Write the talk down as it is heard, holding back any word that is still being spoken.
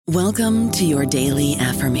Welcome to your daily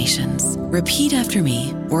affirmations. Repeat after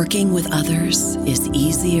me. Working with others is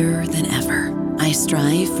easier than ever. I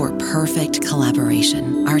strive for perfect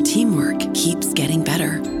collaboration. Our teamwork keeps getting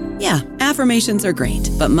better. Yeah, affirmations are great,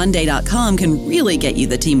 but Monday.com can really get you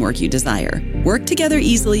the teamwork you desire. Work together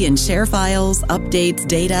easily and share files, updates,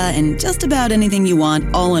 data, and just about anything you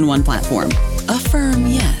want all in one platform. Affirm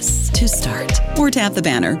yes to start, or tap the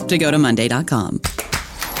banner to go to Monday.com.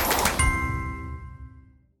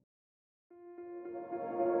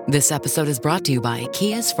 This episode is brought to you by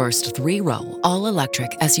Kia's first 3-row,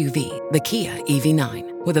 all-electric SUV, the Kia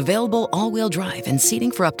EV9, with available all-wheel drive and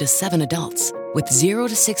seating for up to 7 adults. With 0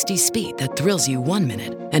 to 60 speed that thrills you 1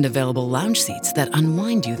 minute and available lounge seats that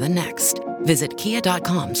unwind you the next. Visit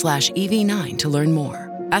kia.com/EV9 to learn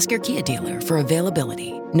more. Ask your Kia dealer for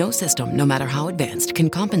availability. No system, no matter how advanced, can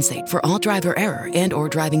compensate for all driver error and or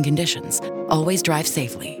driving conditions. Always drive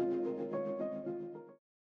safely.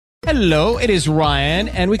 Hello, it is Ryan,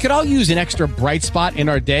 and we could all use an extra bright spot in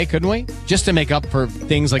our day, couldn't we? Just to make up for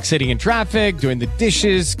things like sitting in traffic, doing the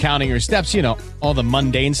dishes, counting your steps, you know, all the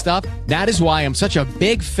mundane stuff. That is why I'm such a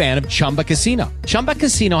big fan of Chumba Casino. Chumba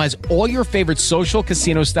Casino has all your favorite social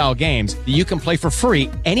casino-style games that you can play for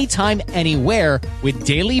free anytime, anywhere with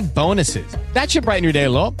daily bonuses. That should brighten your day a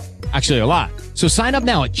little. Actually, a lot. So sign up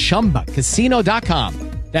now at ChumbaCasino.com.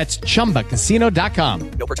 That's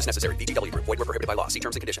ChumbaCasino.com. No purchase necessary. VGW Group. Void where prohibited by law. See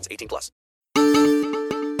terms and conditions. 18+.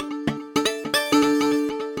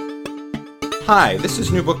 Hi, this is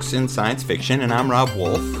New Books in Science Fiction, and I'm Rob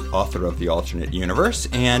Wolf, author of The Alternate Universe,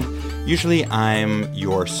 and usually I'm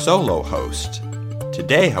your solo host.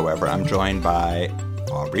 Today, however, I'm joined by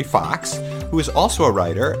Aubrey Fox, who is also a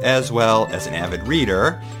writer as well as an avid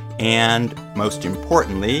reader, and most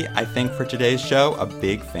importantly, I think for today's show, a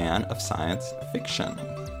big fan of science fiction.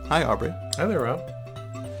 Hi, Aubrey. Hi there, Rob.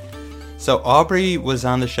 So Aubrey was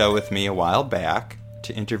on the show with me a while back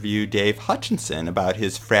to interview Dave Hutchinson about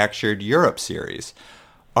his Fractured Europe series.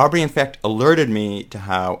 Aubrey, in fact, alerted me to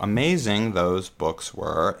how amazing those books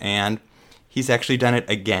were, and he's actually done it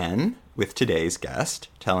again with today's guest,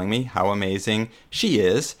 telling me how amazing she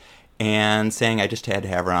is, and saying I just had to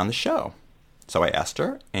have her on the show. So I asked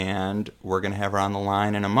her, and we're going to have her on the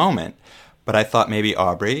line in a moment. But I thought maybe,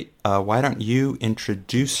 Aubrey, why don't you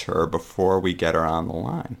introduce her before we get her on the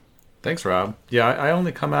line? Thanks, Rob. Yeah, I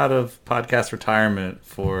only come out of podcast retirement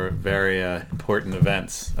for very important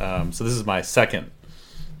events. So this is my second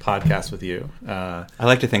podcast with you. I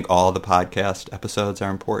like to think all the podcast episodes are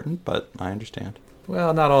important, but I understand.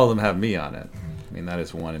 Well, not all of them have me on it. I mean, that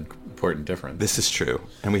is one important difference. This is true.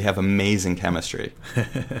 And we have amazing chemistry.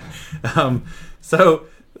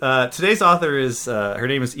 Today's author is, her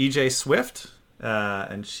name is E.J. Swift,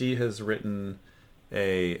 and she has written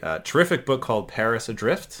a terrific book called Paris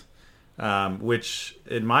Adrift, which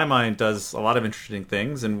in my mind does a lot of interesting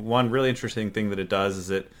things. And one really interesting thing that it does is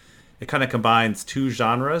it kind of combines two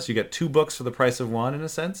genres. You get two books for the price of one, in a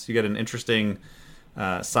sense. You get an interesting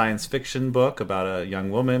science fiction book about a young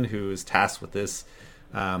woman who is tasked with this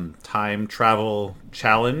time travel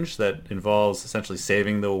challenge that involves essentially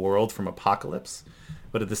saving the world from apocalypse.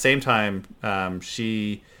 But at the same time,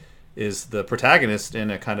 she is the protagonist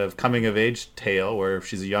in a kind of coming-of-age tale where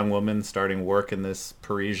she's a young woman starting work in this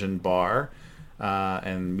Parisian bar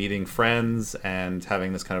and meeting friends and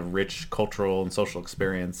having this kind of rich cultural and social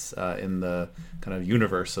experience in the kind of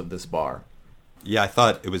universe of this bar. Yeah, I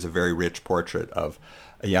thought it was a very rich portrait of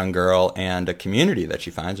a young girl and a community that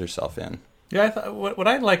she finds herself in. Yeah, I thought what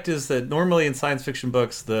I liked is that normally in science fiction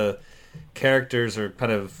books, the characters are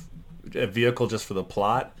kind of a vehicle just for the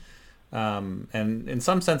plot, and in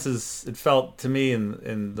some senses it felt to me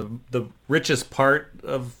in the richest part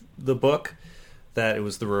of the book that it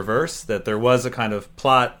was the reverse, that there was a kind of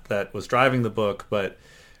plot that was driving the book, but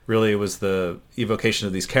really it was the evocation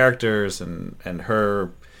of these characters and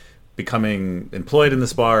her becoming employed in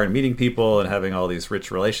this bar and meeting people and having all these rich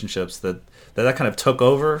relationships that kind of took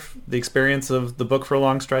over the experience of the book for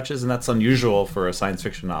long stretches, and that's unusual for a science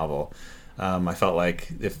fiction novel. I felt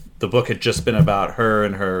like if the book had just been about her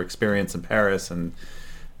and her experience in Paris and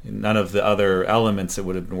none of the other elements, it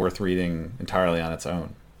would have been worth reading entirely on its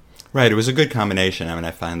own. Right, it was a good combination. I mean,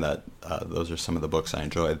 I find that those are some of the books I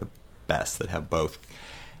enjoy the best, that have both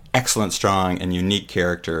excellent, strong, and unique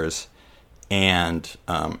characters and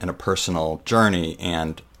a personal journey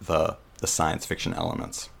and the science fiction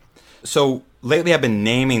elements. So lately I've been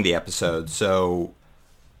naming the episodes, so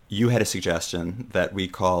you had a suggestion that we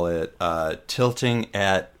call it Tilting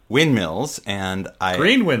at Windmills, and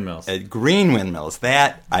Green Windmills. Green Windmills.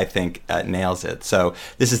 That, I think, nails it. So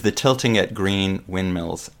this is the Tilting at Green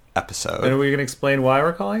Windmills episode. And are we going to explain why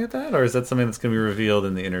we're calling it that? Or is that something that's going to be revealed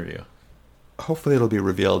in the interview? Hopefully it'll be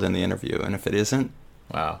revealed in the interview. And if it isn't,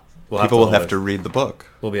 Wow. people will have to read the book.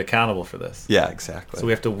 We'll be accountable for this. Yeah, exactly. So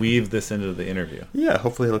we have to weave this into the interview. Yeah,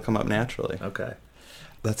 hopefully it'll come up naturally. Okay.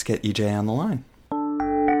 Let's get EJ on the line.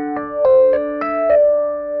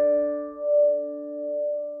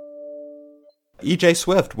 EJ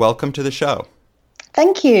Swift, welcome to the show.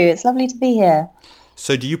 Thank you. It's lovely to be here.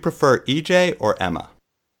 So do you prefer EJ or Emma?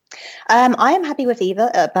 I am happy with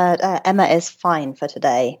either, but Emma is fine for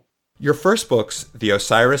today. Your first books, the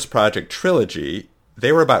Osiris Project trilogy,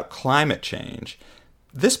 they were about climate change.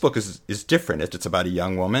 This book is different. It's about a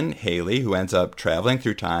young woman, Haley, who ends up traveling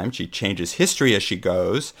through time. She changes history as she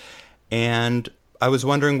goes. And I was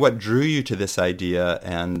wondering what drew you to this idea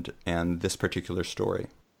and this particular story.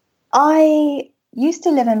 I used to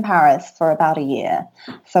live in Paris for about a year,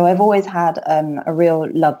 so I've always had a real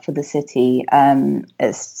love for the city.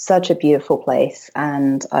 It's such a beautiful place,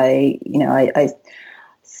 and I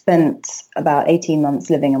spent about 18 months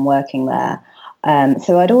living and working there.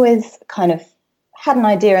 So I'd always kind of had an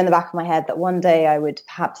idea in the back of my head that one day I would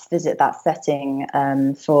perhaps visit that setting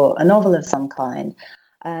for a novel of some kind.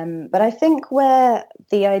 But I think where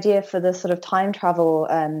the idea for the sort of time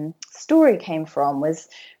travel story came from was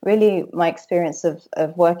really my experience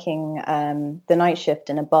of working the night shift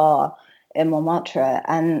in a bar in Montmartre.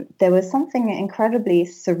 And there was something incredibly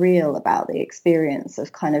surreal about the experience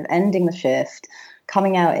of kind of ending the shift,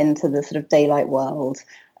 coming out into the sort of daylight world,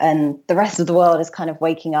 and the rest of the world is kind of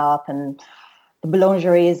waking up, and the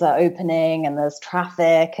boulangeries are opening, and there's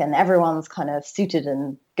traffic, and everyone's kind of suited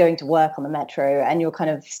and going to work on the metro, and you're kind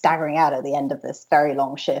of staggering out at the end of this very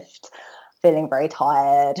long shift, feeling very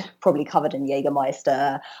tired, probably covered in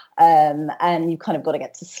Jägermeister, and you kind of got to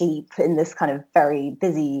get to sleep in this kind of very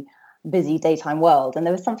busy daytime world. And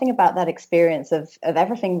there was something about that experience of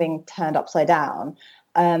everything being turned upside down.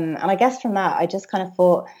 And I guess from that, I just kind of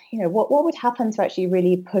thought, what would happen to actually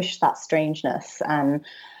really push that strangeness and,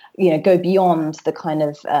 go beyond the kind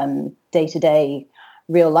of day-to-day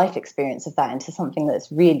real life experience of that into something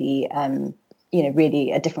that's really,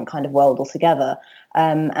 really a different kind of world altogether.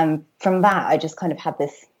 And from that, I just kind of had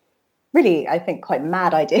this really, I think, quite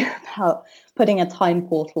mad idea about putting a time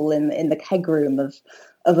portal in the keg room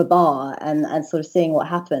of a bar and sort of seeing what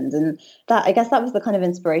happened. And that, I guess that was the kind of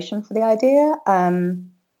inspiration for the idea.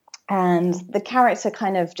 And the character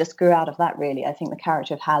kind of just grew out of that, really. I think the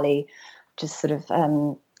character of Hallie just sort of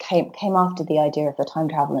came after the idea of the time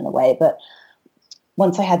travel in a way. But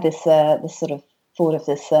once I had this sort of thought of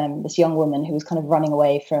this young woman who was kind of running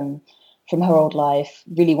away from her old life,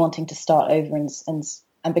 really wanting to start over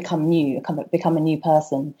and become a new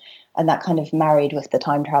person, and that kind of married with the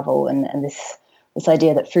time travel and this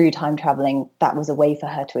idea that through time traveling, that was a way for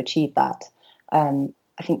her to achieve that.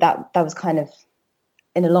 I think that was kind of,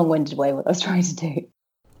 in a long-winded way, what I was trying to do.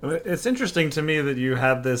 It's interesting to me that you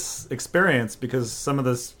had this experience, because some of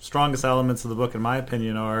the strongest elements of the book, in my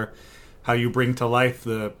opinion, are how you bring to life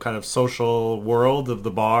the kind of social world of the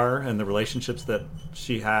bar and the relationships that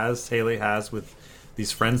Haley has with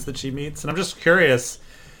these friends that she meets. And I'm just curious,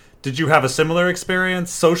 did you have a similar experience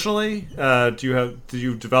socially? Did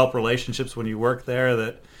you develop relationships when you worked there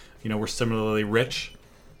that, were similarly rich?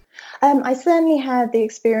 I certainly had the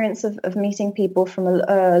experience of meeting people from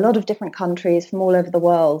a lot of different countries from all over the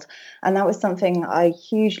world. And that was something I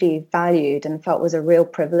hugely valued and felt was a real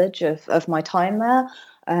privilege of my time there.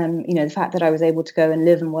 The fact that I was able to go and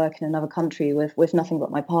live and work in another country with nothing but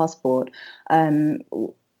my passport, and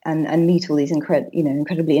meet all these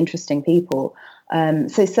incredibly interesting people.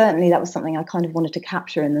 So certainly that was something I kind of wanted to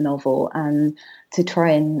capture in the novel, and to try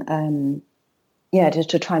and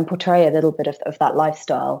to try and portray a little bit of that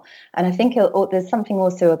lifestyle. And I think there's something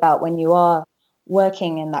also about when you are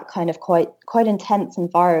working in that kind of quite intense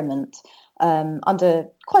environment, under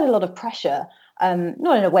quite a lot of pressure,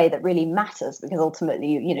 not in a way that really matters, because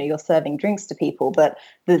ultimately, you're serving drinks to people, but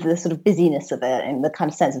the sort of busyness of it and the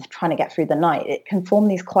kind of sense of trying to get through the night, it can form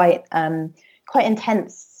these quite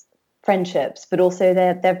intense friendships, but also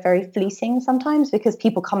they're very fleeting sometimes, because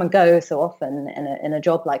people come and go so often in a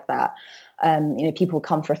job like that. People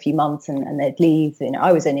come for a few months and they'd leave.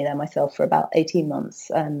 I was only there myself for about 18 months,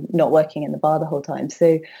 not working in the bar the whole time.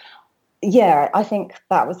 So, yeah, I think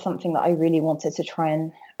that was something that I really wanted to try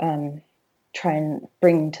and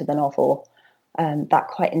bring to the novel. That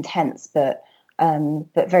quite intense, but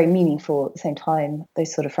very meaningful at the same time.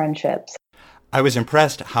 Those sort of friendships. I was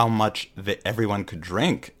impressed how much that everyone could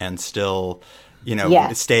drink and still,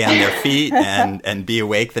 stay on their feet and be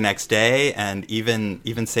awake the next day and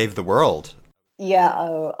even save the world. Yeah,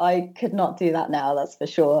 oh, I could not do that now, that's for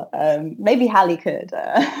sure. Maybe Hallie could,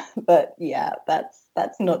 but yeah,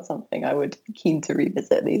 that's not something I would be keen to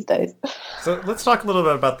revisit these days. So let's talk a little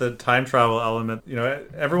bit about the time travel element. You know,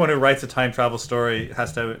 everyone who writes a time travel story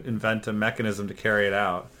has to invent a mechanism to carry it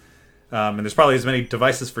out. And there's probably as many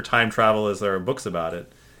devices for time travel as there are books about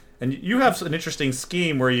it. And you have an interesting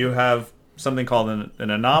scheme where you have something called an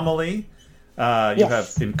anomaly. You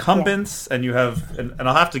have incumbents, and you have, and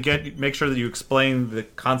I'll have to make sure that you explain the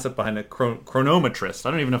concept behind a chronometrist.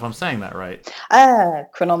 I don't even know if I'm saying that right.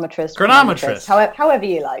 Chronometrist. However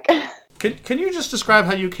you like. Can you just describe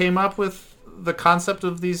how you came up with the concept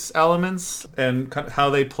of these elements and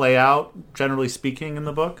how they play out, generally speaking, in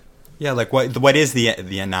the book? Yeah, like what is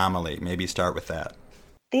the anomaly? Maybe start with that.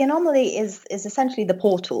 The anomaly is essentially the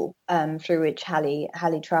portal through which Hallie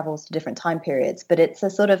travels to different time periods, but it's a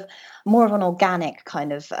sort of more of an organic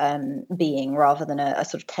kind of being rather than a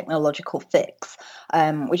sort of technological fix,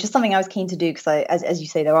 which is something I was keen to do because, as you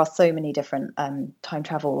say, there are so many different time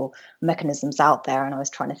travel mechanisms out there, and I was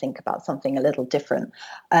trying to think about something a little different.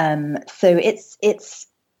 So it's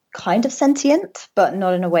kind of sentient, but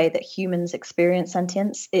not in a way that humans experience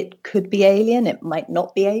sentience. It could be alien, it might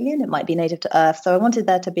not be alien, it might be native to Earth. So I wanted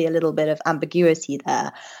there to be a little bit of ambiguity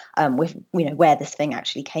there with where this thing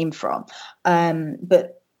actually came from.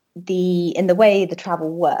 But in the way the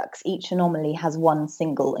travel works, each anomaly has one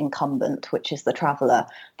single incumbent, which is the traveller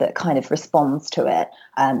that kind of responds to it.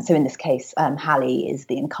 So in this case, Hallie is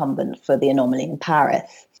the incumbent for the anomaly in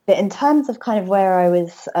Paris. But in terms of kind of where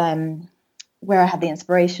I had the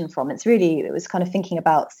inspiration from, it was kind of thinking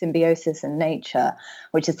about symbiosis in nature,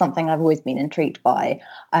 which is something I've always been intrigued by.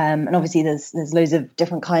 And obviously there's loads of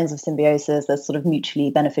different kinds of symbiosis. There's sort of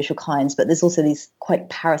mutually beneficial kinds, but there's also these quite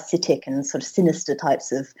parasitic and sort of sinister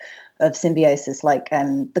types of symbiosis, like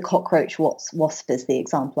the cockroach wasp is the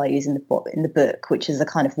example I use in the book, which is a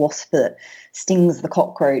kind of wasp that stings the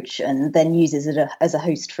cockroach and then uses it as a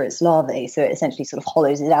host for its larvae. So it essentially sort of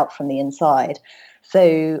hollows it out from the inside.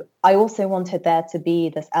 So I also wanted there to be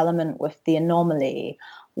this element with the anomaly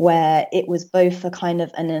where it was both a kind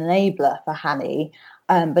of an enabler for Hallie,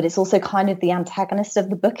 but it's also kind of the antagonist of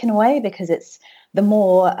the book in a way, because it's the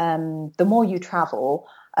more you travel,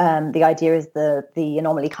 the idea is the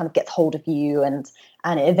anomaly kind of gets hold of you, and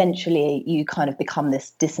eventually you kind of become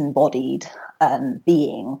this disembodied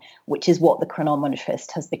being, which is what the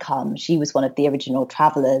chronometrist has become. She was one of the original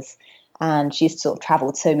travelers, and she's sort of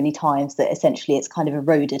traveled so many times that essentially it's kind of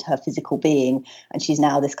eroded her physical being, and she's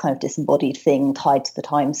now this kind of disembodied thing tied to the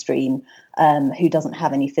time stream, who doesn't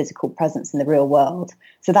have any physical presence in the real world.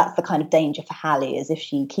 So that's the kind of danger for Hallie, is if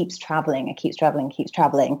she keeps traveling and keeps traveling and keeps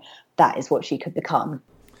traveling, that is what she could become.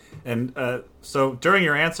 And so during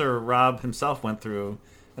your answer, Rob himself went through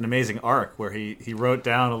an amazing arc where he wrote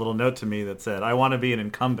down a little note to me that said, "I want to be an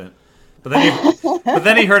incumbent." But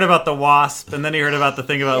then he heard about the wasp, and then he heard about the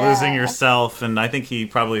thing about losing yourself, and I think he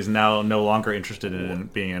probably is now no longer interested in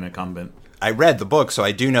being an incumbent. I read the book, so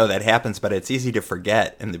I do know that happens, but it's easy to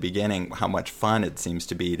forget in the beginning how much fun it seems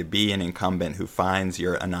to be an incumbent who finds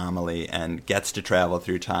your anomaly and gets to travel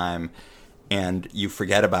through time, and you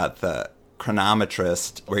forget about the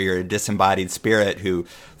chronometrist, where you're a disembodied spirit who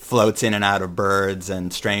floats in and out of birds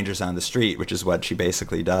and strangers on the street, which is what she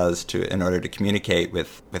basically does in order to communicate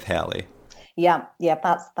with Hallie. Yeah,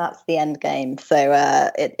 that's the end game.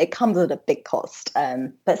 So it comes at a big cost,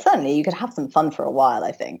 but certainly you could have some fun for a while,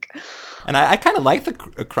 I think. And I kind of like the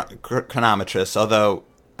chronometrist, although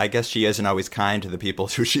I guess she isn't always kind to the people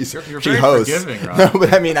who she very hosts. Forgiving, Rob. No,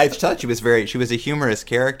 but I mean, I thought she was a humorous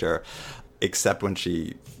character, except when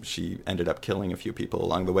she ended up killing a few people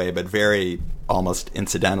along the way, but very almost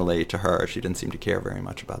incidentally to her. She didn't seem to care very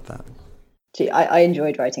much about that. I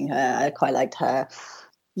enjoyed writing her. I quite liked her.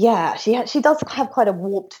 Yeah, she does have quite a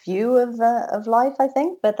warped view of life, I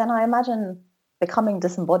think, but then I imagine becoming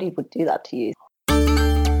disembodied would do that to you.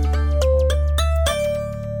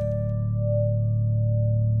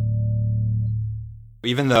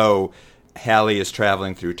 Even though Hallie is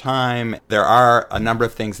traveling through time, there are a number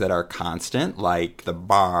of things that are constant, like the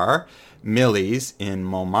bar, Millie's in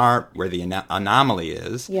Montmartre, where the anomaly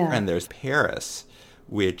is, and there's Paris,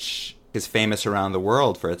 which is famous around the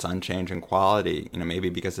world for its unchanging quality, maybe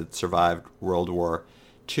because it survived World War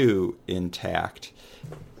II intact.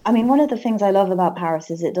 I mean, one of the things I love about Paris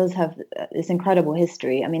is it does have this incredible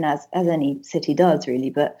history. I mean, as any city does, really,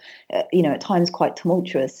 but, at times quite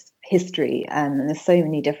tumultuous history. And there's so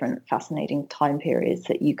many different fascinating time periods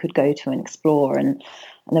that you could go to and explore. And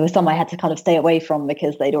there were some I had to kind of stay away from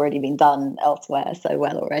because they'd already been done elsewhere so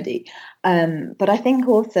well already. But I think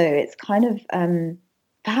also it's kind of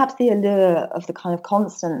perhaps the allure of the kind of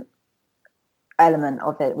constant element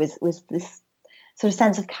of it was this sort of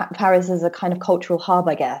sense of Paris as a kind of cultural hub,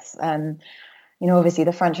 I guess. Obviously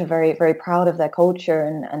the French are very, very proud of their culture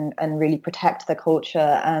and really protect their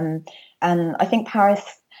culture. And I think Paris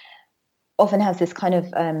often has this kind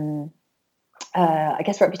of, I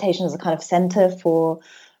guess, reputation as a kind of center for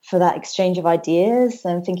that exchange of ideas.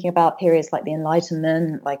 And thinking about periods like the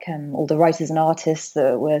Enlightenment, like all the writers and artists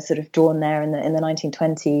that were sort of drawn there in the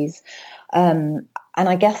 1920s. And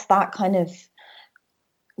I guess that kind of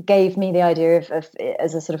gave me the idea of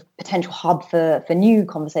as a sort of potential hub for new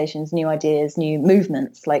conversations, new ideas, new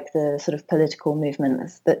movements, like the sort of political movement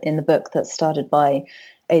that in the book that's started by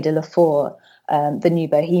Ada Lafort, the New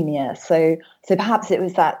Bohemia. So perhaps it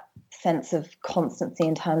was that sense of constancy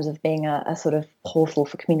in terms of being a sort of portal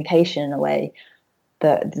for communication in a way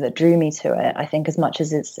that drew me to it, I think, as much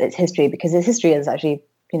as its history, because its history is actually,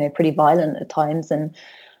 pretty violent at times and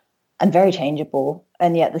very changeable.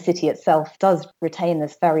 And yet the city itself does retain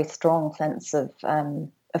this very strong sense of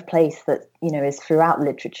place that, is throughout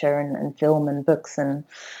literature and film and books and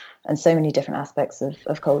so many different aspects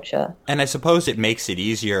of culture. And I suppose it makes it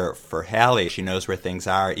easier for Hallie. She knows where things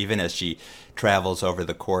are, even as she travels over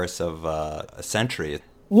the course of a century.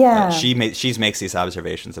 Yeah. She makes these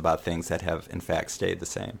observations about things that have, in fact, stayed the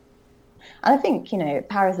same. And I think,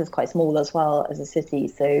 Paris is quite small as well as a city,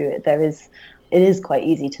 so it is quite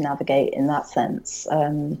easy to navigate in that sense.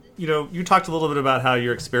 You talked a little bit about how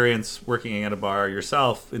your experience working at a bar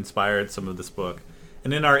yourself inspired some of this book.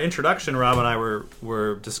 And in our introduction, Rob and I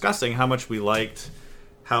were discussing how much we liked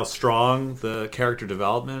how strong the character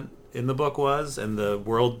development in the book was, and the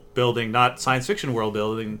world building, not science fiction world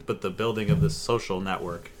building, but the building of this social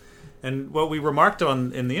network. And what we remarked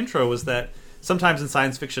on in the intro was that sometimes in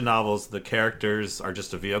science fiction novels, the characters are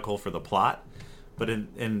just a vehicle for the plot. But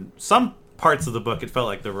in some parts of the book, it felt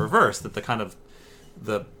like the reverse, that the kind of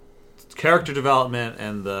the character development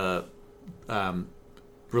and the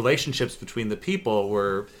relationships between the people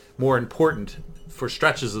were more important for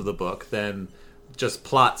stretches of the book than just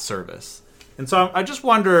plot service. And so I just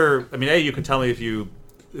wonder, I mean, A, you can tell me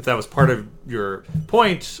if that was part of your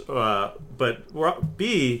point, but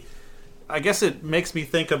B, I guess it makes me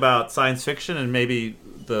think about science fiction and maybe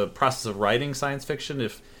the process of writing science fiction,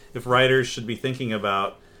 if writers should be thinking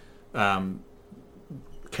about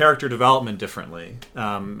character development differently.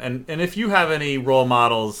 And if you have any role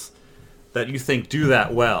models that you think do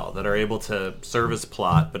that well, that are able to service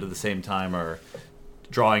plot, but at the same time are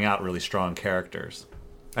drawing out really strong characters.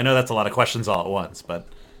 I know that's a lot of questions all at once, but...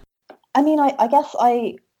 I mean, I guess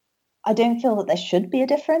I don't feel that there should be a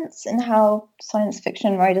difference in how science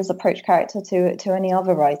fiction writers approach character to any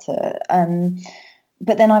other writer.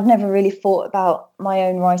 But then I've never really thought about my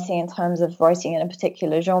own writing in terms of writing in a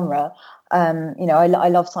particular genre. I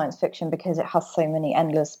love science fiction because it has so many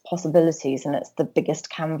endless possibilities and it's the biggest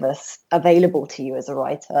canvas available to you as a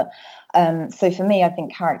writer. So for me, I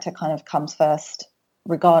think character kind of comes first,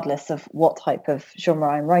 regardless of what type of genre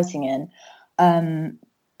I'm writing in.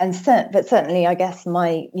 But certainly, I guess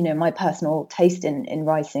my personal taste in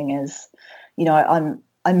writing is, I'm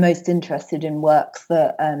most interested in works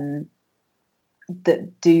that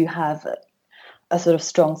do have a sort of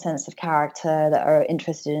strong sense of character, that are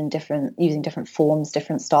interested in using different forms,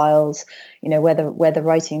 different styles, where the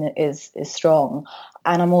writing is strong.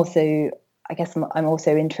 And I'm also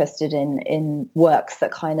interested in works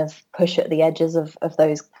that kind of push at the edges of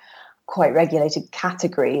those quite regulated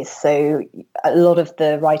categories. So a lot of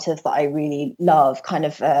the writers that I really love kind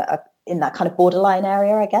of are in that kind of borderline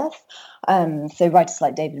area, I guess. So writers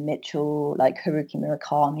like David Mitchell, like Haruki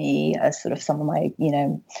Murakami are sort of some of my,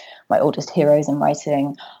 my oldest heroes in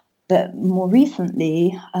writing. But more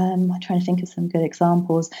recently, I'm trying to think of some good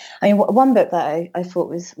examples. I mean, one book that I thought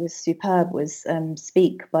was superb was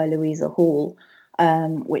Speak by Louisa Hall,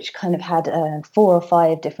 which kind of had 4 or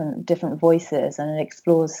 5 different voices, and it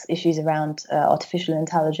explores issues around artificial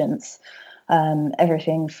intelligence,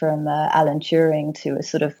 everything from Alan Turing to a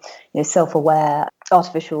sort of self-aware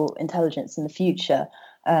artificial intelligence in the future.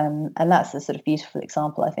 And that's a sort of beautiful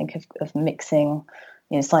example, I think, of mixing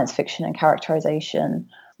science fiction and characterization.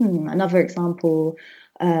 Another example,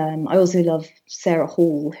 I also love Sarah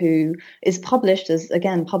Hall, who is published as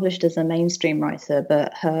a mainstream writer,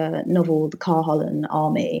 but her novel, The Carholland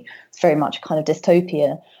Army, is very much kind of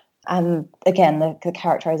dystopia. And again, the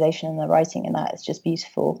characterization and the writing in that is just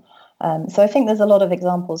beautiful. So I think there's a lot of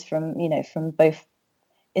examples from both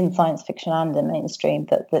in science fiction and in mainstream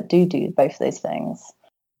that do both those things.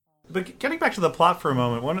 But getting back to the plot for a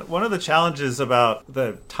moment, one of the challenges about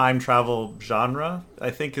the time travel genre,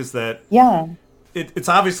 I think, is that it's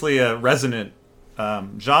obviously a resonant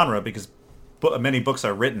genre because many books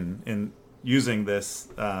are written using this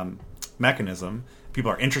mechanism.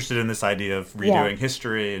 People are interested in this idea of redoing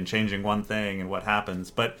history and changing one thing and what happens.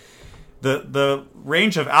 But the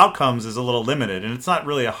range of outcomes is a little limited, and it's not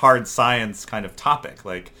really a hard science kind of topic.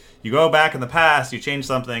 Like, you go back in the past, you change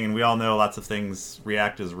something, and we all know lots of things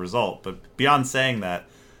react as a result. But beyond saying that,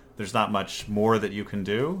 there's not much more that you can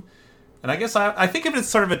do. And I guess I think of it as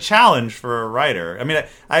sort of a challenge for a writer. I mean,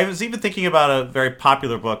 I was even thinking about a very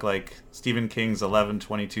popular book like Stephen King's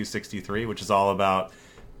 11/22/63, which is all about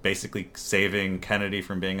basically saving Kennedy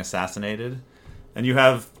from being assassinated. And you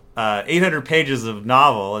have 800 pages of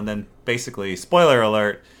novel, and then basically, spoiler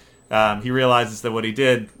alert, he realizes that what he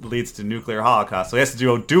did leads to nuclear holocaust, so he has to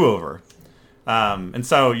do a do-over. And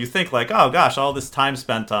so you think like, oh gosh, all this time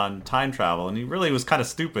spent on time travel, and he really was kind of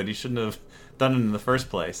stupid. He shouldn't have done it in the first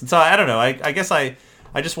place. And so I don't know. I guess I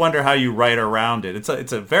just wonder how you write around it.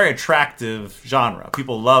 It's a very attractive genre.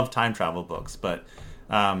 People love time travel books, but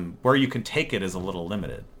where you can take it is a little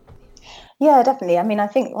limited. Yeah, definitely. I mean, I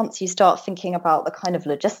think once you start thinking about the kind of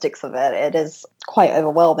logistics of it, it is quite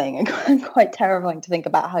overwhelming and quite terrifying to think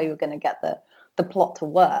about how you're going to get the plot to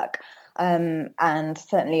work. And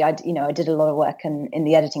certainly, I did a lot of work in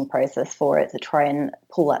the editing process for it to try and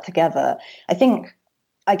pull that together.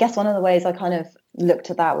 I guess one of the ways I kind of looked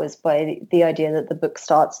at that was by the idea that the book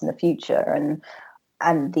starts in the future,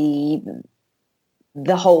 and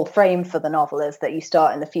the whole frame for the novel is that you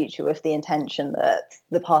start in the future with the intention that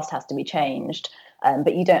the past has to be changed,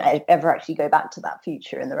 but you don't ever actually go back to that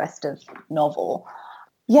future in the rest of novel.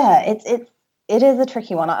 Yeah, it is a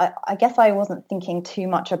tricky one. I guess I wasn't thinking too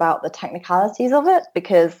much about the technicalities of it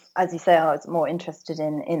because, as you say, I was more interested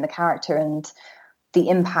in the character and the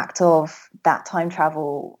impact of that time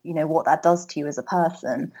travel, what that does to you as a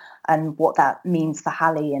person and what that means for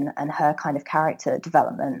Hallie and her kind of character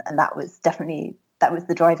development. And that was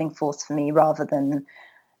the driving force for me rather than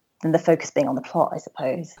the focus being on the plot, I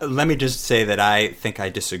suppose. Let me just say that I think I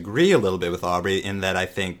disagree a little bit with Aubrey in that I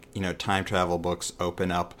think, time travel books open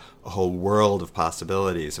up a whole world of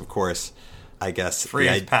possibilities. Of course, I guess... Free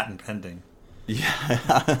as patent pending.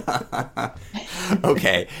 Yeah.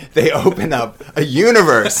 Okay. They open up a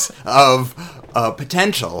universe of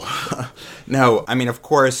potential. No, I mean, of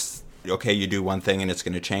course... Okay, you do one thing and it's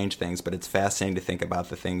going to change things, but it's fascinating to think about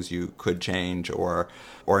the things you could change or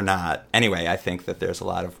not. Anyway, I think that there's a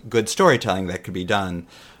lot of good storytelling that could be done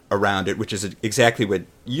around it, which is exactly what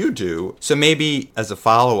you do. So maybe as a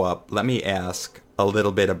follow-up, let me ask a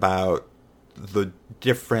little bit about the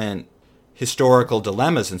different historical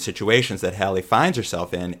dilemmas and situations that Hallie finds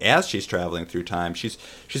herself in as she's traveling through time. She's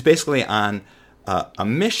basically on a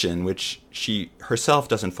mission which she herself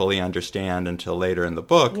doesn't fully understand until later in the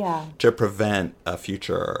book to prevent a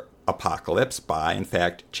future apocalypse by, in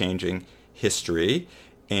fact, changing history.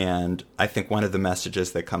 And I think one of the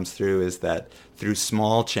messages that comes through is that through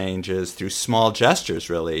small changes, through small gestures,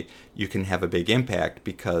 really, you can have a big impact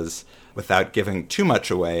because without giving too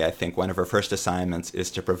much away, I think one of her first assignments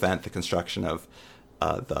is to prevent the construction of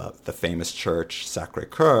the famous church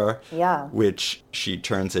Sacré-Cœur, which she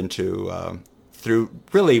turns into... through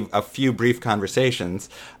really a few brief conversations,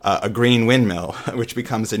 a green windmill, which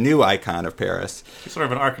becomes a new icon of Paris. She's sort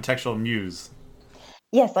of an architectural muse.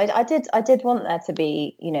 Yes, I did want there to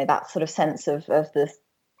be, that sort of sense of this,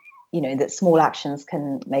 that small actions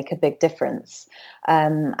can make a big difference.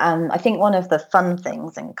 And I think one of the fun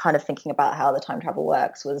things and kind of thinking about how the time travel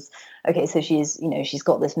works was, okay, so she's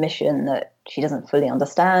got this mission that she doesn't fully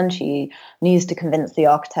understand. She needs to convince the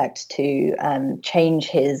architect to change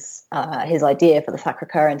his idea for the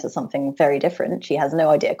Sacré-Cœur into something very different. She has no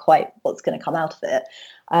idea quite what's going to come out of it.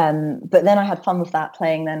 But then I had fun with that,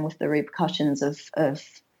 playing then with the repercussions of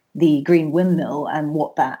the green windmill and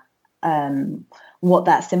what that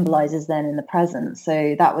symbolizes then in the present.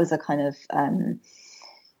 So that was a kind of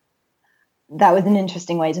that was an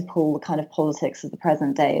interesting way to pull the kind of politics of the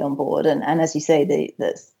present day on board. And as you say,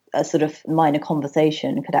 a sort of minor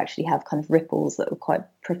conversation could actually have kind of ripples that were quite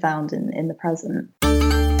profound in the present.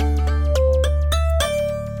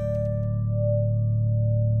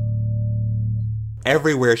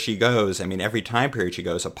 Everywhere she goes, I mean, every time period she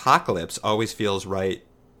goes, apocalypse always feels right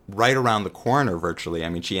around the corner, virtually. I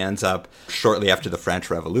mean, she ends up shortly after the French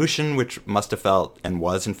Revolution, which must have felt and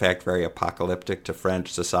was, in fact, very apocalyptic to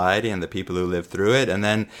French society and the people who lived through it. And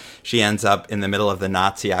then she ends up in the middle of the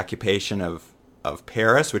Nazi occupation of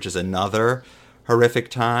Paris, which is another horrific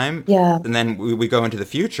time. Yeah. And then we go into the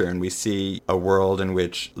future and we see a world in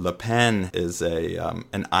which Le Pen is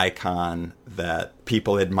an icon that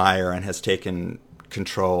people admire and has taken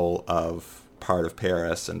control of part of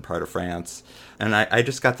Paris and part of France. And I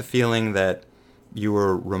just got the feeling that you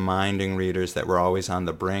were reminding readers that we're always on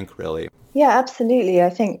the brink, really. Yeah, absolutely. I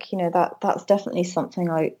think, that's definitely something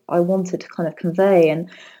I wanted to kind of convey. And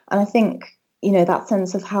I think, that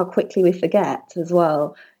sense of how quickly we forget as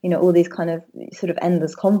well, all these kind of sort of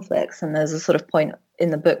endless conflicts. And there's a sort of point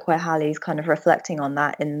in the book where Hallie's kind of reflecting on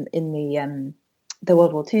that in the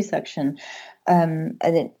World War II section. And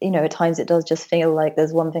it, at times it does just feel like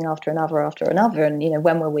there's one thing after another. And,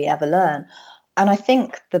 when will we ever learn? And I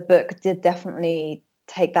think the book did definitely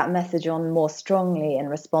take that message on more strongly in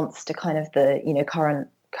response to kind of the,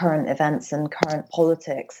 current events and current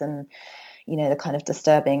politics and, the kind of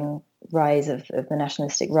disturbing rise of the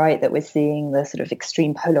nationalistic right that we're seeing, the sort of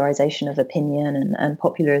extreme polarization of opinion and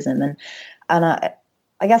populism. And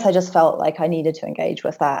I guess I just felt like I needed to engage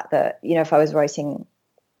with that, if I was writing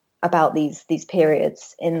about these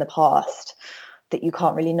periods in the past, that you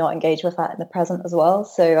can't really not engage with that in the present as well.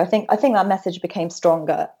 So I think that message became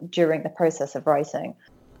stronger during the process of writing.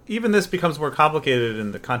 Even this becomes more complicated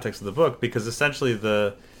in the context of the book, because essentially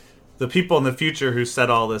the people in the future who set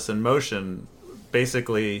all this in motion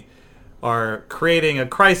basically are creating a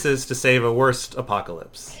crisis to save a worst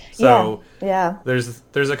apocalypse. So yeah.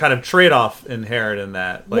 There's a kind of trade-off inherent in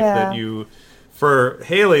that, that for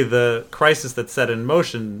Haley, the crisis that's set in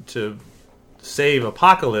motion to save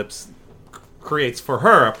apocalypse creates for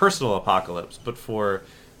her a personal apocalypse, but for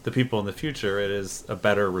the people in the future, it is a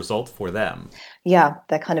better result for them. Yeah,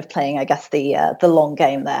 they're kind of playing, I guess, the long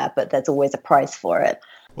game there, but there's always a price for it.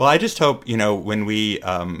 Well, I just hope, when we,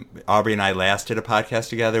 Aubrey and I last did a podcast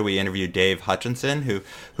together, we interviewed Dave Hutchinson, who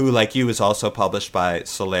like you, is also published by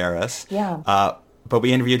Solaris. Yeah. But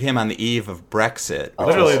we interviewed him on the eve of Brexit.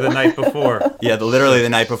 Literally the night before. Yeah, literally the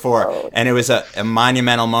night before. And it was a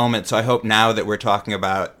monumental moment. So I hope now that we're talking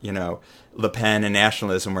about, Le Pen and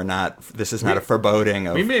nationalism, this is not a foreboding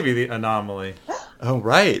of... We may be the anomaly. Oh,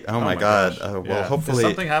 right. Oh my God. Well, hopefully... Is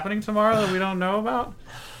something happening tomorrow that we don't know about?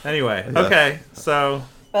 Anyway, Yeah. Okay, so...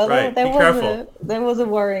 Well, right, be careful. There was a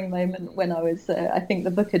worrying moment when I was, I think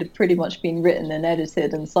the book had pretty much been written and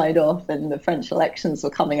edited and signed off, and the French elections were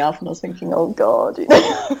coming up, and I was thinking, oh God,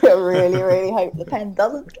 I really, really hope Le Pen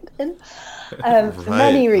doesn't get in, for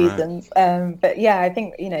many reasons. Right. But yeah, I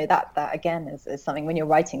think, that again is something, when you're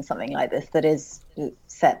writing something like this that is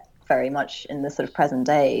set very much in the sort of present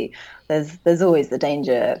day, there's always the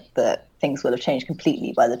danger that things will have changed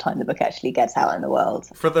completely by the time the book actually gets out in the world.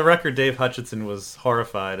 For the record, Dave Hutchinson was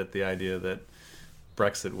horrified at the idea that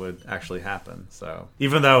Brexit would actually happen. So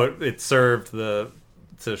even though it served to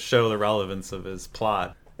show the relevance of his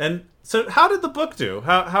plot. And so how did the book do?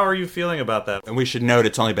 How are you feeling about that? And we should note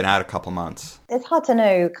it's only been out a couple months. It's hard to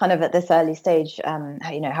know kind of at this early stage,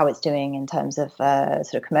 how it's doing in terms of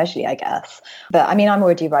sort of commercially, I guess. But I mean, I'm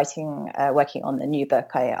already working on the new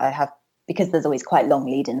book. I have, because there's always quite long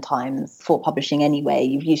lead-in times for publishing anyway.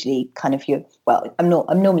 You've usually kind of, I'm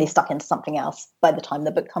normally stuck into something else by the time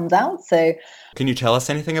the book comes out. So, can you tell us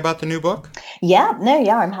anything about the new book? Yeah,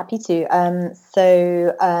 I'm happy to. I'm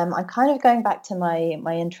kind of going back to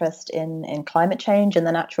my interest in climate change in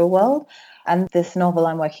the natural world. And this novel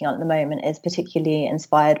I'm working on at the moment is particularly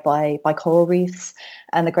inspired by coral reefs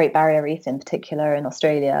and the Great Barrier Reef in particular in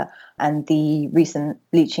Australia, and the recent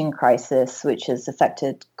bleaching crisis, which has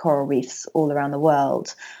affected coral reefs all around the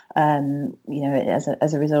world,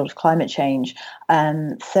 as a result of climate change.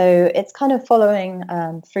 So it's kind of following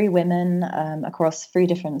three women across three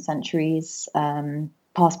different centuries,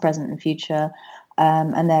 past, present, and future.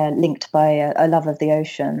 And they're linked by a love of the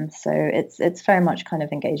ocean. So it's very much kind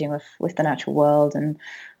of engaging with the natural world and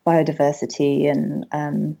biodiversity and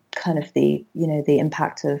kind of the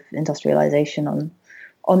impact of industrialization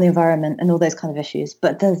on the environment and all those kind of issues.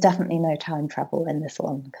 But there's definitely no time travel in this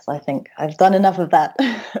one, because I think I've done enough of that.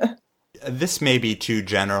 This may be too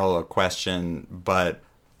general a question, but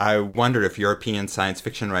I wonder if European science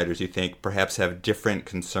fiction writers, you think, perhaps have different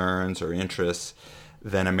concerns or interests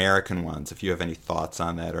than American ones, if you have any thoughts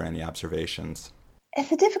on that or any observations.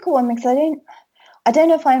 It's a difficult one, because I don't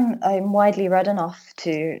know if I'm widely read enough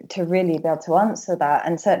to really be able to answer that.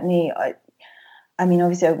 And certainly, I mean,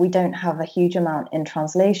 obviously, we don't have a huge amount in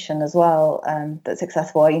translation as well that's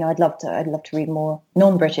accessible. I'd love to read more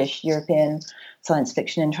non-British European science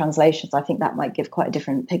fiction in translations. I think that might give quite a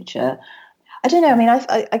different picture. I don't know. I mean,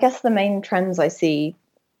 I guess the main trends I see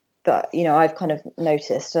that I've kind of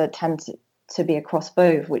noticed tend to be across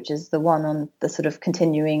both, which is the one on the sort of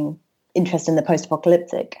continuing interest in the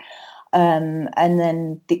post-apocalyptic. And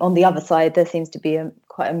then on the other side, there seems to be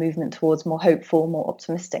quite a movement towards more hopeful, more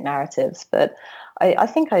optimistic narratives. But I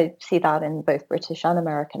think I see that in both British and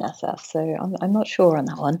American SF, so I'm not sure on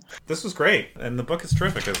that one. This was great, and the book is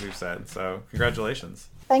terrific, as we've said, so congratulations.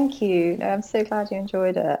 Thank you. No, I'm so glad you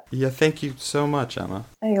enjoyed it. Yeah, thank you so much, Emma.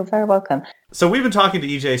 Oh, you're very welcome. So we've been talking to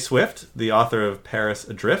E.J. Swift, the author of Paris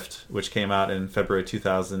Adrift, which came out in February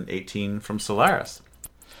 2018 from Solaris.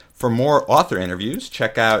 For more author interviews,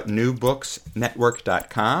 check out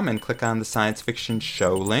newbooksnetwork.com and click on the Science Fiction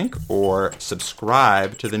Show link, or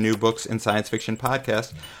subscribe to the New Books in Science Fiction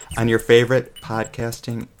podcast on your favorite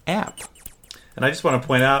podcasting app. And I just want to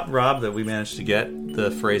point out, Rob, that we managed to get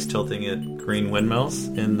the phrase tilting at green windmills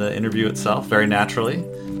in the interview itself very naturally.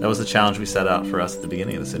 That was the challenge we set out for us at the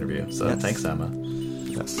beginning of this interview. So Thanks, Emma.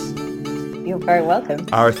 Yes. You're very welcome.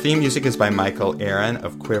 Our theme music is by Michael Aaron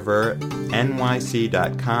of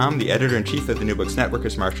QuiverNYC.com. The editor-in-chief of the New Books Network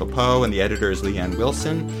is Marshall Poe, and the editor is Leanne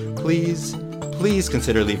Wilson. Please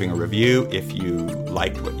consider leaving a review if you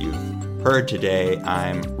liked what you've heard today.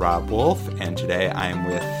 I'm Rob Wolf, and today I am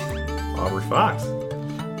with Aubrey Fox.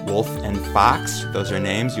 Wolf and Fox, those are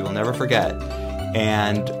names you will never forget.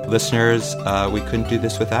 And listeners, we couldn't do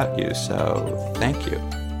this without you, so thank you.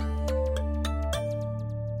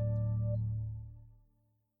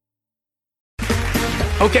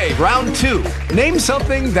 Okay, round two. Name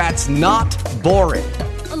something that's not boring.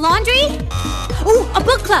 A laundry? Ooh, a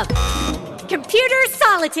book club. Computer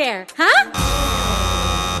solitaire, huh?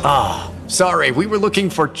 Ah, sorry, we were looking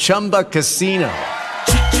for Chumba Casino.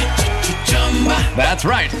 That's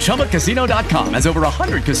right, ChumbaCasino.com has over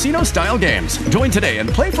 100 casino-style games. Join today and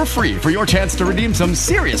play for free for your chance to redeem some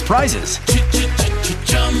serious prizes.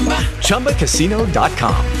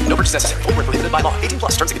 ChumbaCasino.com. No purchase necessary. Void where prohibited by law. 18+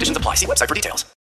 terms and conditions apply. See website for details.